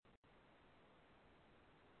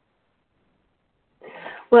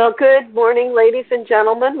Well, good morning, ladies and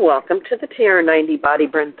gentlemen. Welcome to the TR90 Body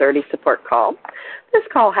Burn 30 support call. This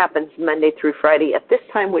call happens Monday through Friday at this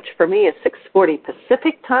time, which for me is 6:40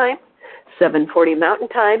 Pacific time, 7:40 Mountain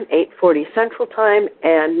time, 8:40 Central time,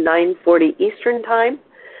 and 9:40 Eastern time.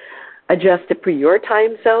 Adjusted for your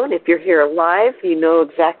time zone. If you're here live, you know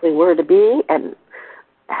exactly where to be and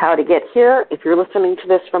how to get here. If you're listening to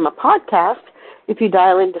this from a podcast, if you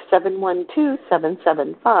dial into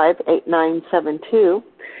 712-775-8972,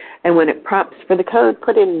 and when it prompts for the code,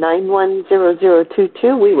 put in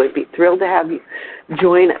 910022. We would be thrilled to have you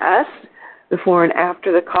join us before and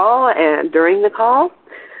after the call and during the call,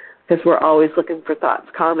 because we're always looking for thoughts,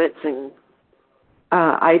 comments, and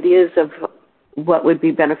ideas of what would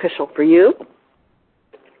be beneficial for you.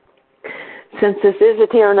 Since this is a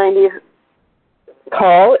TR90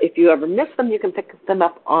 call, if you ever miss them, you can pick them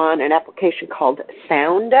up on an application called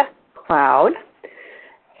SoundCloud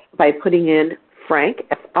by putting in Frank,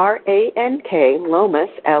 F-R-A-N-K, Lomas,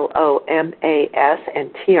 L-O-M-A-S,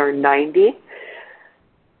 and TR90.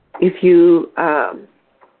 If you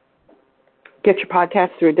get your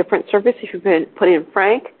podcast through a different service, if you can put in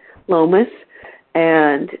Frank, Lomas,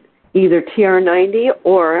 and either TR90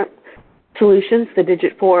 or Solutions, the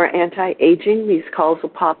Digit 4 Anti-Aging, these calls will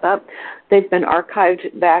pop up. They've been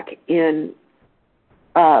archived back in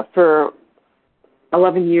for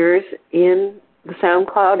 11 years in the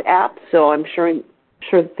SoundCloud app, so I'm sure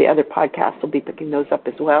that the other podcasts will be picking those up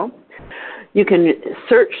as well. You can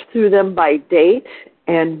search through them by date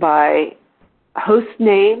and by host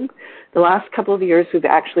name. The last couple of years, we've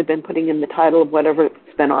actually been putting in the title of whatever's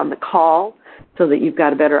been on the call so that you've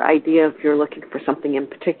got a better idea if you're looking for something in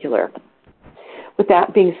particular. With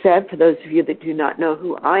that being said, for those of you that do not know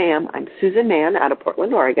who I am, I'm Susan Mann out of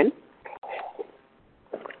Portland, Oregon.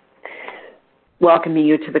 Welcoming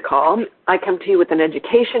you to the call. I come to you with an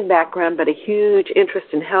education background, but a huge interest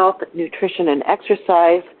in health, nutrition, and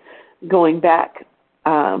exercise going back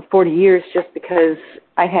 40 years, just because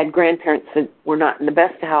I had grandparents that were not in the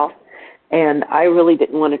best health, and I really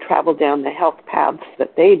didn't want to travel down the health paths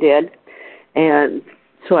that they did. And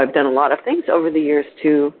so I've done a lot of things over the years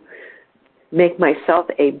to make myself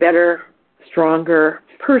a better, stronger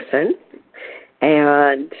person.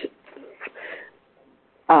 And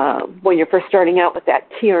when you're first starting out with that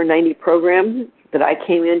TR90 program that I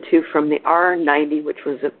came into from the R90, which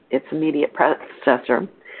was its immediate predecessor,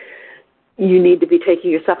 you need to be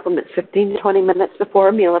taking your supplements 15 to 20 minutes before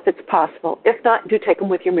a meal if it's possible. If not, do take them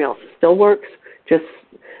with your meals. It still works, just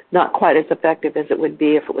not quite as effective as it would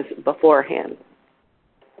be if it was beforehand.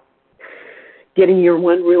 Getting your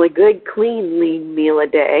one really good, clean, lean meal a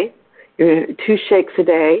day, your 2 shakes a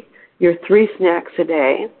day, your 3 snacks a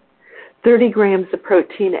day, 30 grams of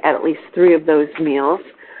protein at least 3 of those meals.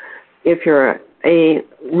 If you're a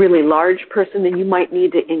really large person, then you might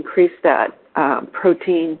need to increase that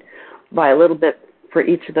protein by a little bit for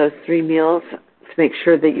each of those 3 meals to make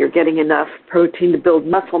sure that you're getting enough protein to build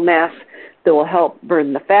muscle mass that will help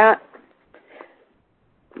burn the fat,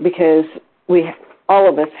 because all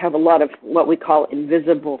of us have a lot of what we call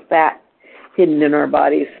invisible fat hidden in our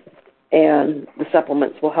bodies, and the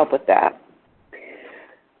supplements will help with that.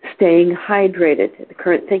 Staying hydrated. The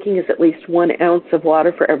current thinking is at least 1 ounce of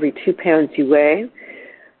water for every 2 pounds you weigh,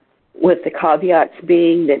 with the caveats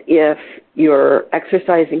being that if you're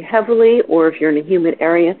exercising heavily or if you're in a humid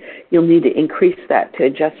area, you'll need to increase that to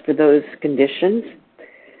adjust for those conditions.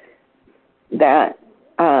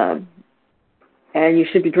 And you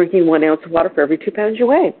should be drinking 1 ounce of water for every 2 pounds you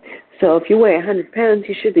weigh. So if you weigh 100 pounds,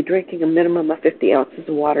 you should be drinking a minimum of 50 ounces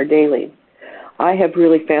of water daily. I have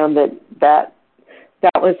really found that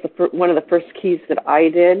was one of the first keys that I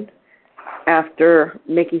did after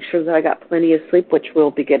making sure that I got plenty of sleep, which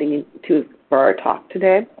we'll be getting into for our talk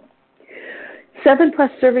today. 7+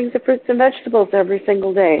 servings of fruits and vegetables every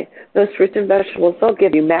single day. Those fruits and vegetables, they'll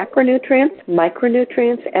give you macronutrients,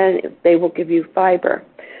 micronutrients, and they will give you fiber.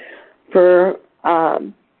 For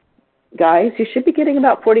guys, you should be getting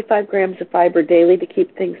about 45 grams of fiber daily to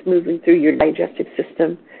keep things moving through your digestive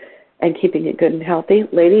system and keeping it good and healthy.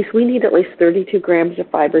 Ladies, we need at least 32 grams of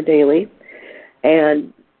fiber daily,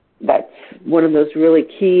 and that's one of those really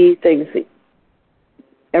key things that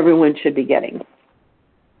everyone should be getting.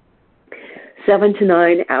 7 to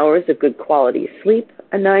 9 hours of good quality sleep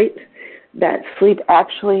a night. That sleep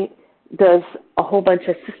actually does a whole bunch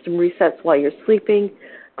of system resets while you're sleeping,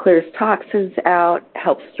 clears toxins out,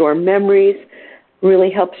 helps store memories, really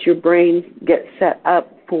helps your brain get set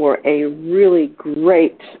up for a really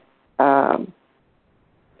great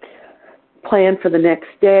plan for the next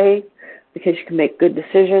day, because you can make good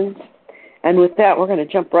decisions. And with that, we're going to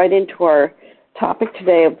jump right into our topic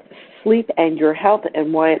today of sleep and your health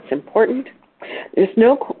and why it's important.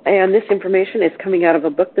 And this information is coming out of a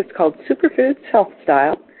book that's called Superfoods Health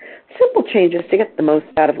Style, Simple Changes to Get the Most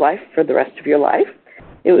Out of Life for the Rest of Your Life.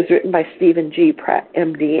 It was written by Stephen G. Pratt,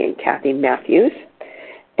 MD, and Kathy Matthews,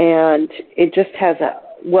 and it just has a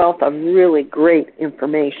wealth of really great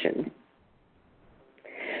information.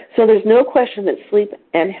 So there's no question that sleep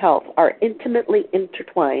and health are intimately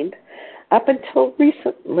intertwined. Up until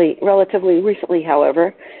relatively recently,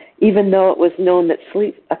 however, even though it was known that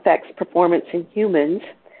sleep affects performance in humans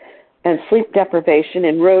and sleep deprivation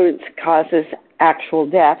in rodents causes actual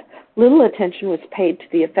death, little attention was paid to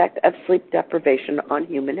the effect of sleep deprivation on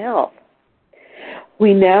human health.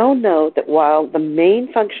 We now know that while the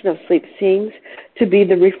main function of sleep seems to be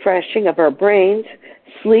the refreshing of our brains,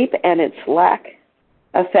 sleep and its lack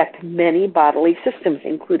affect many bodily systems,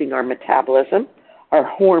 including our metabolism, our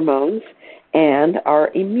hormones, and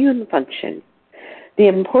our immune function. The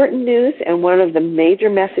important news and one of the major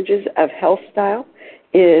messages of Health Style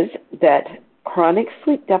is that chronic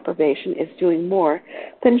sleep deprivation is doing more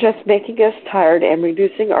than just making us tired and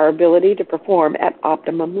reducing our ability to perform at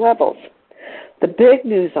optimum levels. The big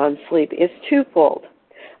news on sleep is twofold.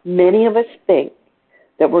 Many of us think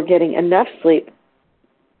that we're getting enough sleep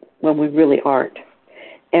when we really aren't,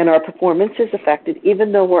 and our performance is affected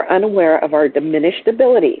even though we're unaware of our diminished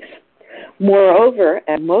abilities. Moreover,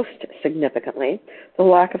 and most significantly, the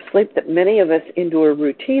lack of sleep that many of us endure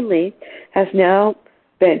routinely has now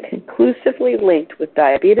been conclusively linked with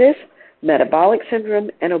diabetes, metabolic syndrome,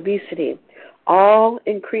 and obesity, all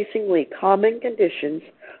increasingly common conditions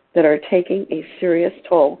that are taking a serious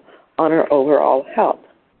toll on our overall health.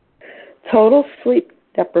 Total sleep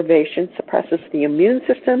deprivation suppresses the immune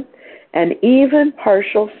system, and even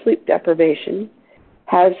partial sleep deprivation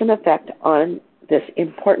has an effect on this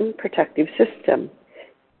important protective system.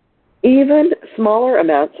 Even smaller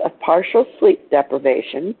amounts of partial sleep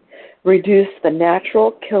deprivation reduce the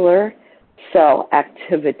natural killer cell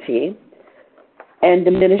activity and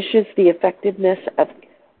diminishes the effectiveness of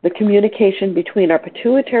the communication between our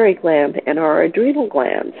pituitary gland and our adrenal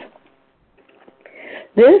glands.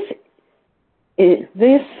 This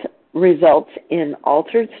results in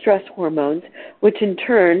altered stress hormones, which in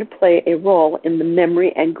turn play a role in the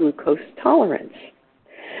memory and glucose tolerance.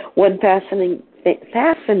 One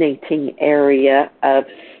fascinating area of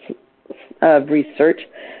research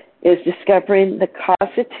is discovering the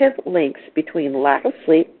causative links between lack of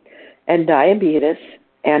sleep and diabetes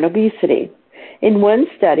and obesity. In one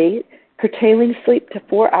study, curtailing sleep to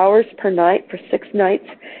 4 hours per night for 6 nights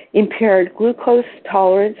impaired glucose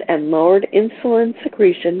tolerance and lowered insulin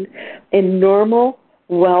secretion in normal,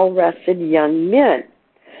 well-rested young men.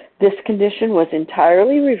 This condition was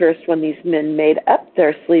entirely reversed when these men made up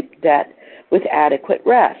their sleep debt with adequate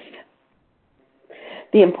rest.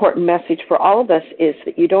 The important message for all of us is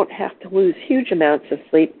that you don't have to lose huge amounts of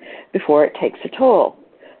sleep before it takes a toll.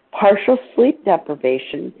 Partial sleep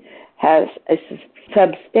deprivation has a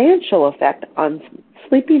substantial effect on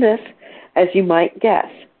sleepiness, as you might guess,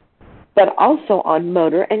 but also on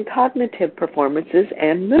motor and cognitive performances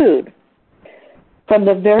and mood. From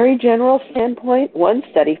the very general standpoint, one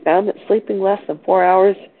study found that sleeping less than 4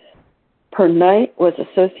 hours per night was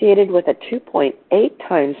associated with a 2.8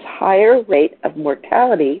 times higher rate of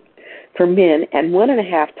mortality for men and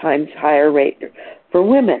 1.5 times higher rate for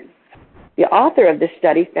women. The author of this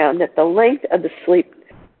study found that the length of the sleep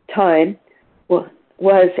time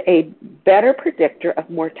was a better predictor of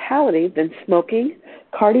mortality than smoking,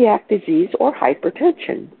 cardiac disease, or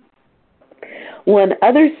hypertension. One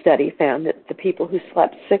other study found that the people who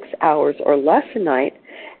slept 6 hours or less a night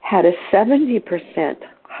had a 70%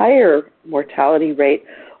 higher mortality rate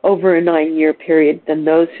over a 9-year period than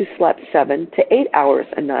those who slept 7 to 8 hours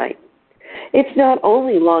a night. It's not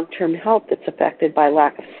only long-term health that's affected by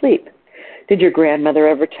lack of sleep. Did your grandmother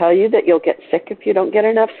ever tell you that you'll get sick if you don't get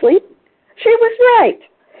enough sleep? She was right.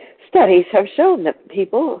 Studies have shown that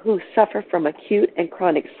people who suffer from acute and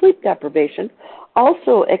chronic sleep deprivation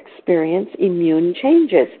also experience immune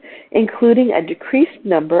changes, including a decreased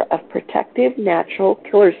number of protective natural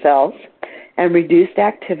killer cells and reduced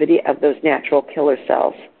activity of those natural killer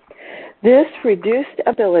cells. This reduced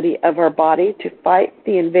ability of our body to fight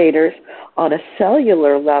the invaders on a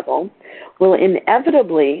cellular level will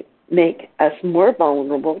inevitably make us more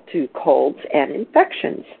vulnerable to colds and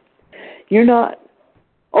infections. You're not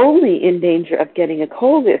only in danger of getting a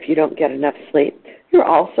cold if you don't get enough sleep, you're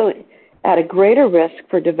also at a greater risk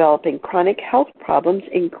for developing chronic health problems,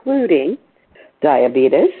 including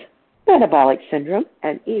diabetes, metabolic syndrome,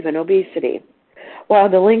 and even obesity. While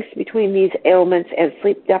the links between these ailments and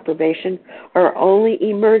sleep deprivation are only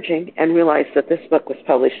emerging, and realize that this book was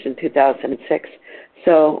published in 2006,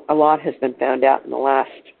 so a lot has been found out in the last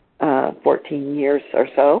 14 years or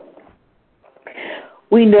so.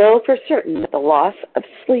 We know for certain that the loss of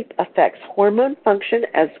sleep affects hormone function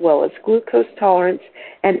as well as glucose tolerance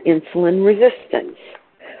and insulin resistance.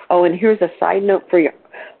 Oh, and here's a side note for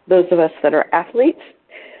those of us that are athletes.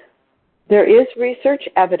 There is research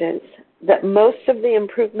evidence that most of the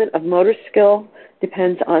improvement of motor skill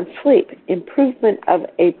depends on sleep. Improvement of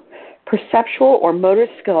a perceptual or motor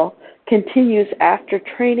skill continues after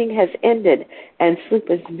training has ended, and sleep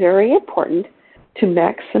is very important to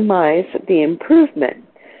maximize the improvement.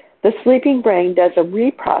 The sleeping brain does a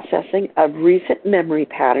reprocessing of recent memory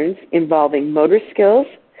patterns involving motor skills.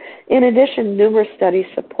 In addition, numerous studies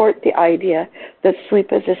support the idea that sleep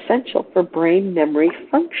is essential for brain memory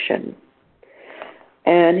function.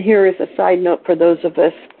 And here is a side note for those of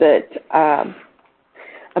us that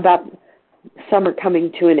about summer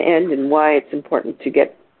coming to an end and why it's important to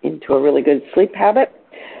get into a really good sleep habit.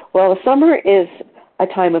 Well, summer is a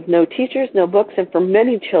time of no teachers, no books, and for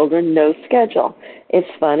many children, no schedule. It's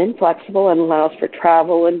fun and flexible and allows for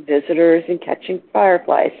travel and visitors and catching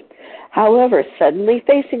fireflies. However, suddenly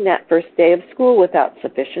facing that first day of school without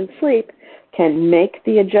sufficient sleep can make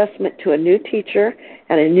the adjustment to a new teacher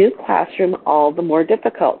and a new classroom all the more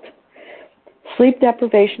difficult. Sleep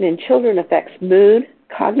deprivation in children affects mood,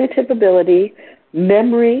 cognitive ability,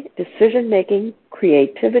 memory, decision-making,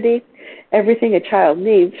 creativity, everything a child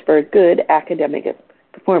needs for a good academic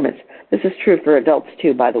performance. This is true for adults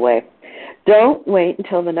too, by the way. Don't wait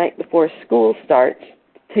until the night before school starts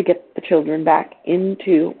to get the children back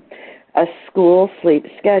into a school sleep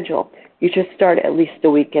schedule. You should start at least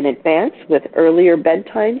a week in advance with earlier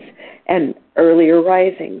bedtimes and earlier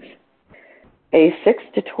risings. A 6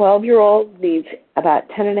 to 12-year-old needs about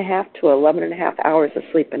 10.5 to 11.5 hours of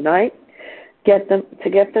sleep a night. Get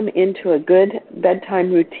them into a good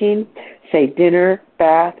bedtime routine, say dinner,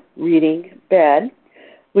 bath, reading, bed,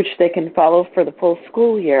 which they can follow for the full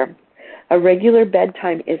school year. A regular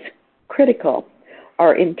bedtime is critical.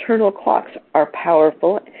 Our internal clocks are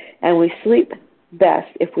powerful, and we sleep best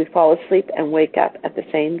if we fall asleep and wake up at the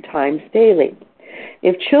same times daily.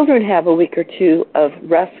 If children have a week or two of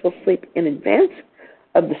restful sleep in advance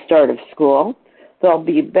of the start of school, they'll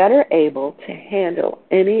be better able to handle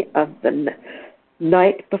any of the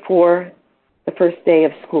night before the first day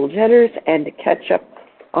of school jitters and to catch up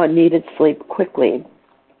on needed sleep quickly.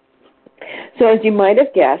 So as you might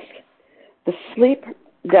have guessed, the sleep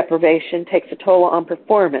deprivation takes a toll on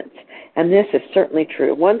performance, and this is certainly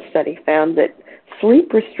true. One study found that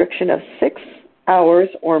sleep restriction of 6 hours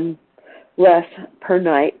or less per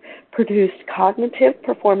night produced cognitive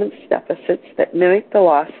performance deficits that mimic the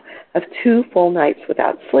loss of 2 full nights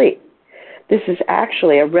without sleep. This is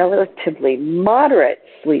actually a relatively moderate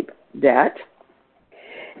sleep debt,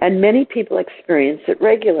 and many people experience it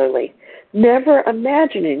regularly, never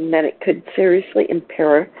imagining that it could seriously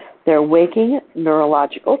impair their waking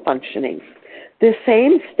neurological functioning. The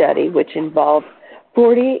same study, which involved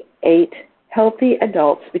 48 healthy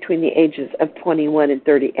adults between the ages of 21 and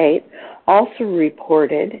 38, also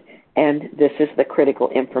reported, and this is the critical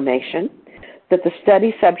information, that the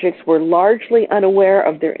study subjects were largely unaware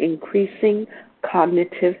of their increasing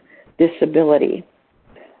cognitive disability.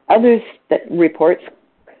 Others that reports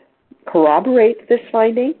corroborate this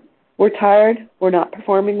finding. We're tired, we're not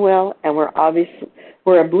performing well, and we're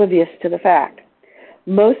oblivious to the fact.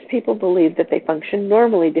 Most people believe that they function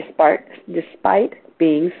normally despite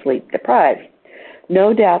being sleep deprived.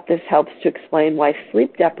 No doubt this helps to explain why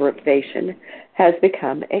sleep deprivation has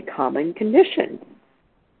become a common condition.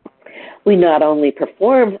 We not only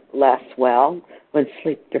perform less well when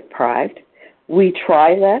sleep deprived, we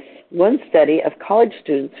try less. One study of college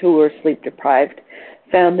students who were sleep deprived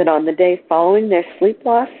found that on the day following their sleep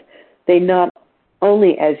loss, they not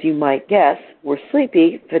only, as you might guess, were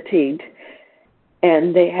sleepy, fatigued,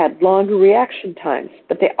 and they had longer reaction times,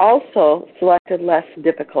 but they also selected less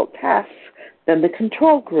difficult tasks than the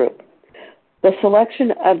control group. The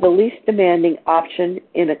selection of the least demanding option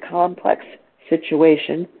in a complex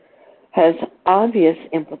situation has obvious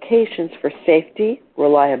implications for safety,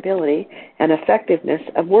 reliability, and effectiveness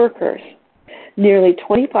of workers. Nearly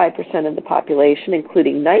 25% of the population,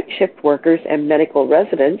 including night shift workers and medical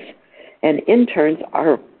residents and interns,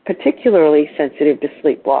 are particularly sensitive to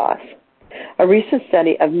sleep loss. A recent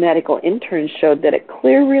study of medical interns showed that a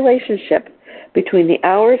clear relationship between the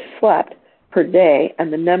hours slept per day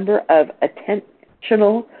and the number of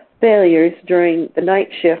attentional failures during the night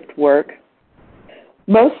shift work.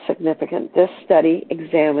 Most significant, this study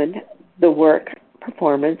examined the work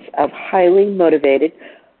performance of highly motivated,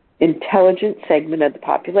 intelligent segment of the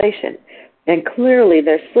population. And clearly,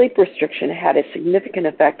 their sleep restriction had a significant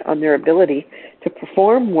effect on their ability to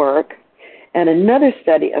perform work. And another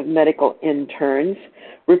study of medical interns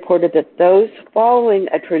reported that those following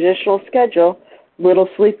a traditional schedule, little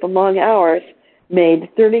sleep and long hours, made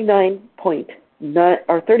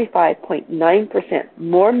 35.9%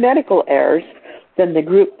 more medical errors than the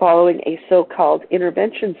group following a so-called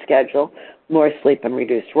intervention schedule, more sleep and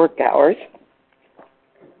reduced work hours.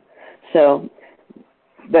 So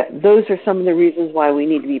those are some of the reasons why we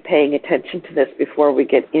need to be paying attention to this before we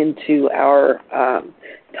get into our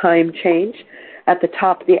time change. At the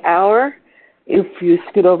top of the hour, if you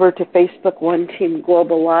scoot over to Facebook One Team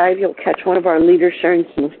Global Live, you'll catch one of our leaders sharing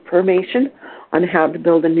some information on how to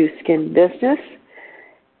build a new skin business.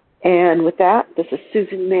 And with that, this is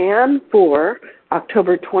Susan Mann for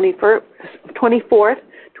October 24th,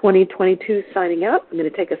 2022, signing out. I'm going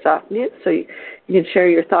to take us off mute so you can share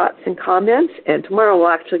your thoughts and comments. And tomorrow we'll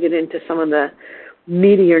actually get into some of the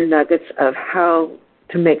meatier nuggets of how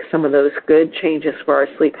to make some of those good changes for our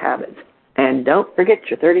sleep habits. And don't forget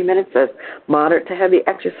your 30 minutes of moderate to heavy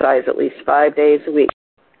exercise at least 5 days a week.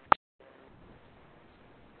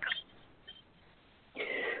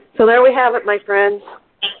 So there we have it, my friends.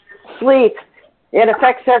 Sleep. It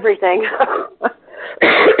affects everything.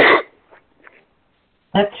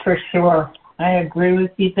 That's for sure. I agree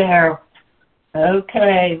with you there.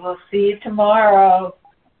 Okay, we'll see you tomorrow.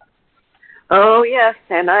 Oh, yes,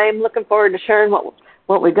 and I'm looking forward to sharing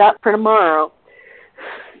what we got for tomorrow.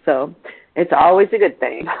 So it's always a good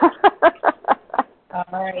thing. All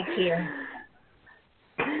right, dear.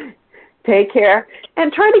 Take care.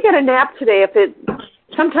 And try to get a nap today.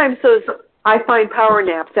 Sometimes those, I find power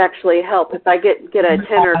naps actually help. If I get a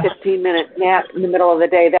 10 or 15-minute nap in the middle of the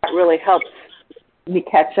day, that really helps me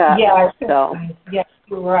catch up. Yeah, so. Yes,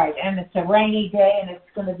 you're right. And it's a rainy day, and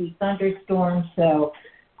it's going to be thunderstorms, so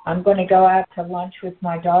I'm going to go out to lunch with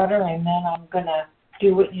my daughter, and then I'm going to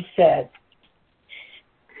do what you said.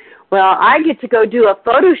 Well, I get to go do a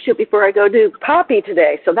photo shoot before I go do Poppy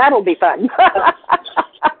today, so that'll be fun.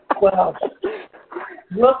 Well,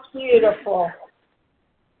 looks beautiful.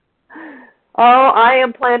 Oh, I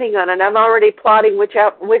am planning on it. I'm already plotting which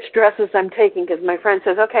dresses I'm taking because my friend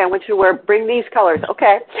says, okay, I want you to bring these colors.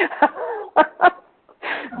 Okay.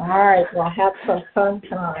 All right. Well, have some fun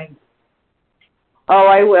time. Oh,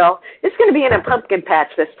 I will. It's going to be in a pumpkin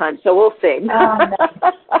patch this time, so we'll see.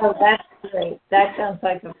 Oh, that's great. That sounds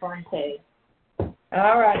like a fun day.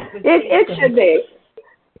 All right. It should be.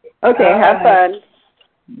 Okay, have fun.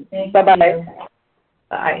 Thank Bye-bye. you.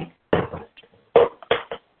 Bye.